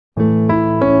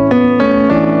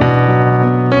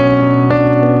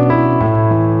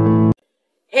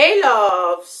Hey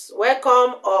loves,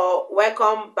 welcome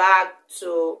back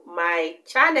to my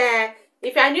channel.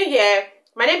 If you are new here,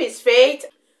 my name is Faith.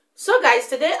 So guys,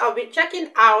 today I'll be checking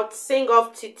out Sing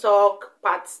Off TikTok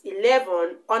part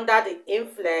 11, Under the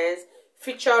Influence,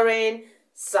 featuring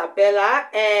Ysabelle,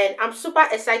 and I'm super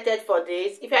excited for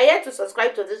this. If you are yet to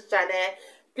subscribe to this channel,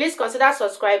 please consider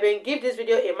subscribing. Give this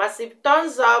video a massive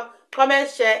thumbs up, comment,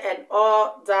 share, and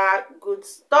all that good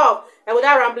stuff. And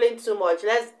without rambling too much,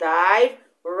 let's dive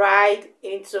right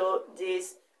into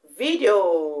this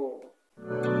video.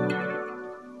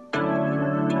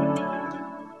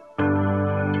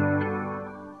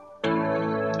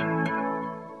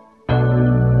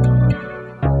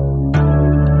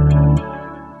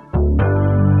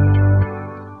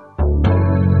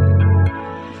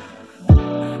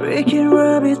 Freaking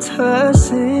rabbit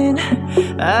tossing.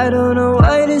 I don't know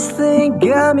why this thing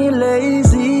got me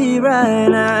lazy right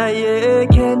now. Yeah,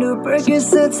 can do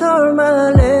Percocets or my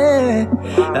leg.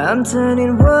 I'm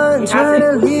turning one, trying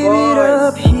to leave it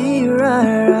up here.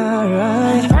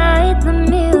 Right. Tonight the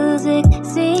music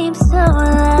seems so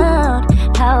loud.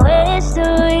 I wish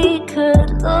that we could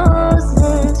lose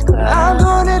this crowd. I'm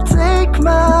gonna take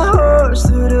my horse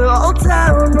to the old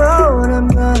town road. I'm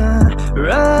gonna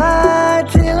ride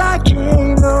till I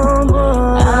can't no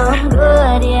more. I'm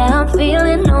good, yeah, I'm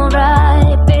feeling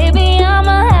alright. Baby,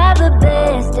 I'ma have the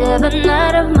best ever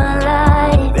night of my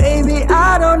life. Baby,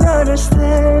 I don't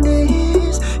understand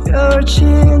this. You're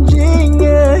changing,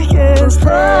 I can't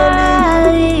stand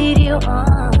I lead you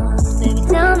on. Baby,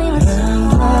 tell me what's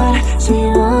wrong. Say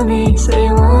you want me, say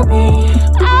you want me.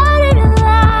 Out of your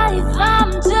life,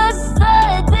 I'm just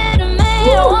a dead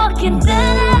man walking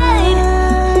dead.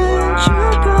 You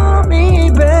got me,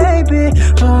 baby.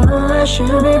 Oh, I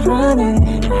should be running.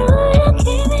 You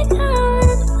keep me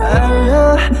coming.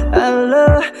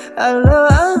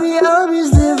 I'll be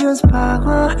different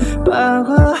power.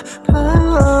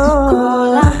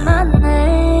 Call out my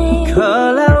name.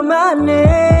 Call out my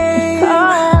name. Call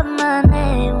out my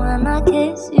name when I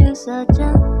kiss you so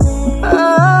gently.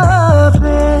 Oh,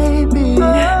 baby,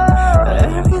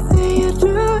 everything you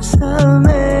do is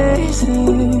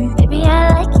amazing. Baby,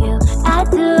 I like you, I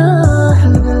do.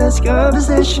 Look at this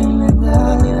conversation and I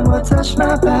need more touch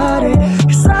my body.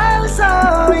 Cause I was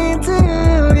so into you.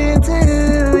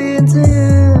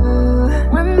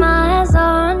 When my eyes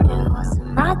are on you,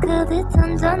 I could be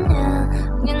Tanzania.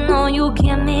 You know you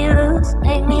get me loose,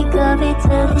 make me go be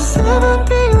to the Seven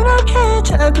people okay,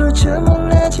 자꾸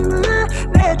주문하지마.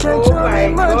 내 장점이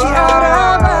뭔지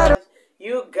알아.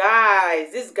 You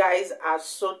guys, these guys are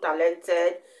so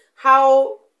talented.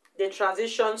 How they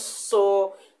transition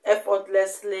so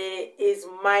effortlessly is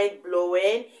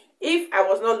mind-blowing. If I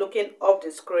was not looking up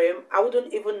the screen, I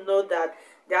wouldn't even know that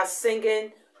they are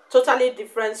singing totally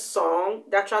different song.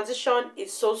 Their transition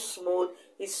is so smooth,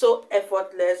 it's so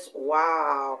effortless.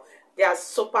 Wow, they are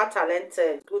super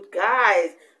talented. Good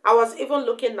guys. I was even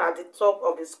looking at the top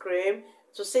of the screen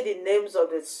to see the names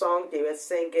of the song they were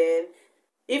singing.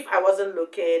 If I wasn't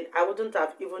looking, I wouldn't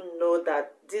have even known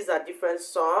that these are different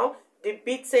songs. The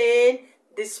beating,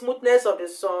 the smoothness of the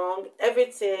song,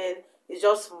 everything is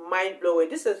just mind-blowing.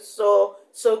 This is so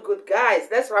good, guys.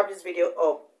 Let's wrap this video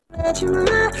up. 내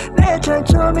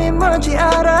장점이 뭔지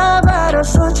알아봐도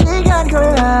솔직한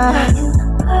거야.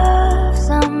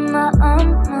 sama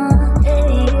엄마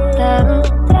이따로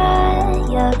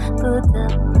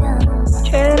달려붙으면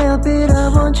Can't help it, I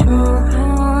want you.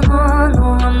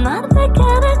 No, I'm not the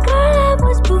kind of girl I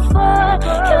was before.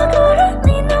 You couldn't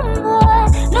need no more.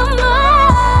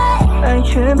 I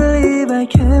can't believe I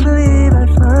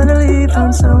finally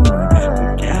found someone.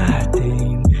 God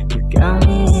damn, you got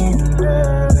me in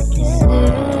love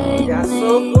again. They are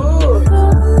so good.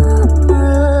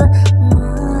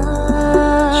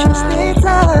 Just need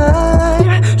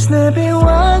time, snapping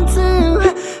 1,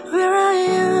 2. Where are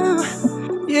you?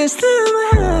 You're still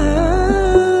my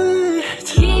heart.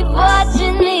 keep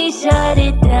watching me shut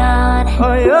it down.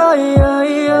 Oi.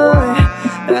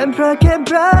 I'm broken,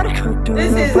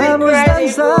 This is incredible.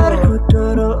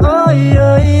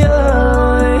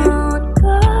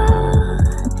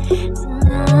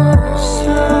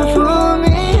 For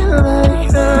me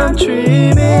like I'm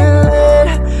dreaming,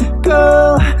 let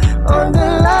go on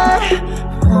the light,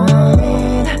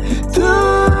 falling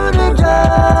through the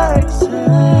dark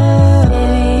side.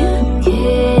 Baby, you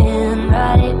can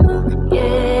ride it,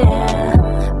 yeah.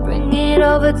 Bring it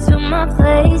over to my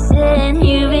place and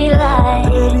you be like,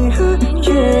 Baby, who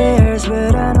cares?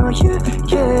 But I know you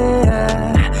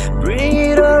care. Bring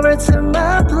it over to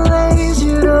my place.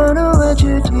 You don't know what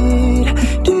you did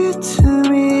to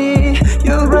me.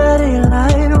 Your body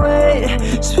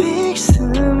lightweight speaks to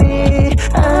me.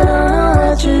 I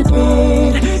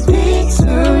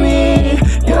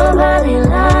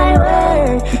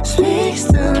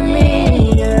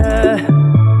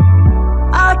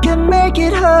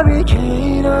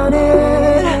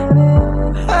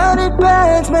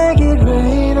make it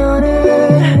rain on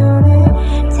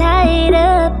it. Tie it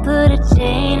up, put a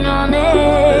chain on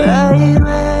it.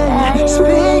 Lightning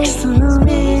speaks to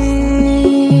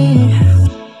me.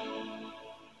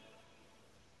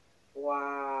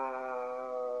 Wow.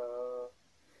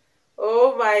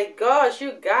 Oh my gosh,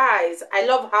 you guys. I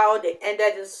love how they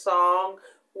ended this song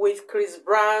with Chris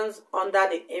Brown's Under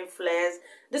the Influence.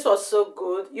 This was so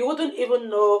good. You wouldn't even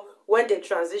know when they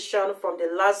transitioned from the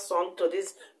last song to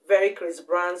this very Chris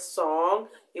Brown song.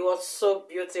 It was so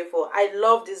beautiful. I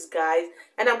love these guys,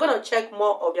 and I'm gonna check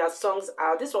more of their songs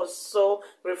out. This was so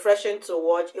refreshing to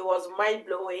watch. It was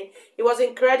mind-blowing. It was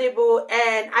incredible,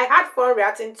 and I had fun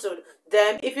reacting to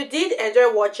them. If you did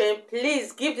enjoy watching,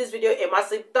 please give this video a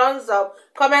massive thumbs up,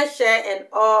 comment, share, and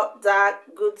all that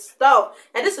good stuff.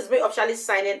 And this is me officially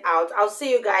signing out. I'll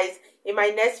see you guys in my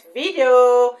next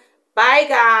video. Bye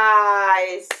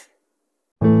guys.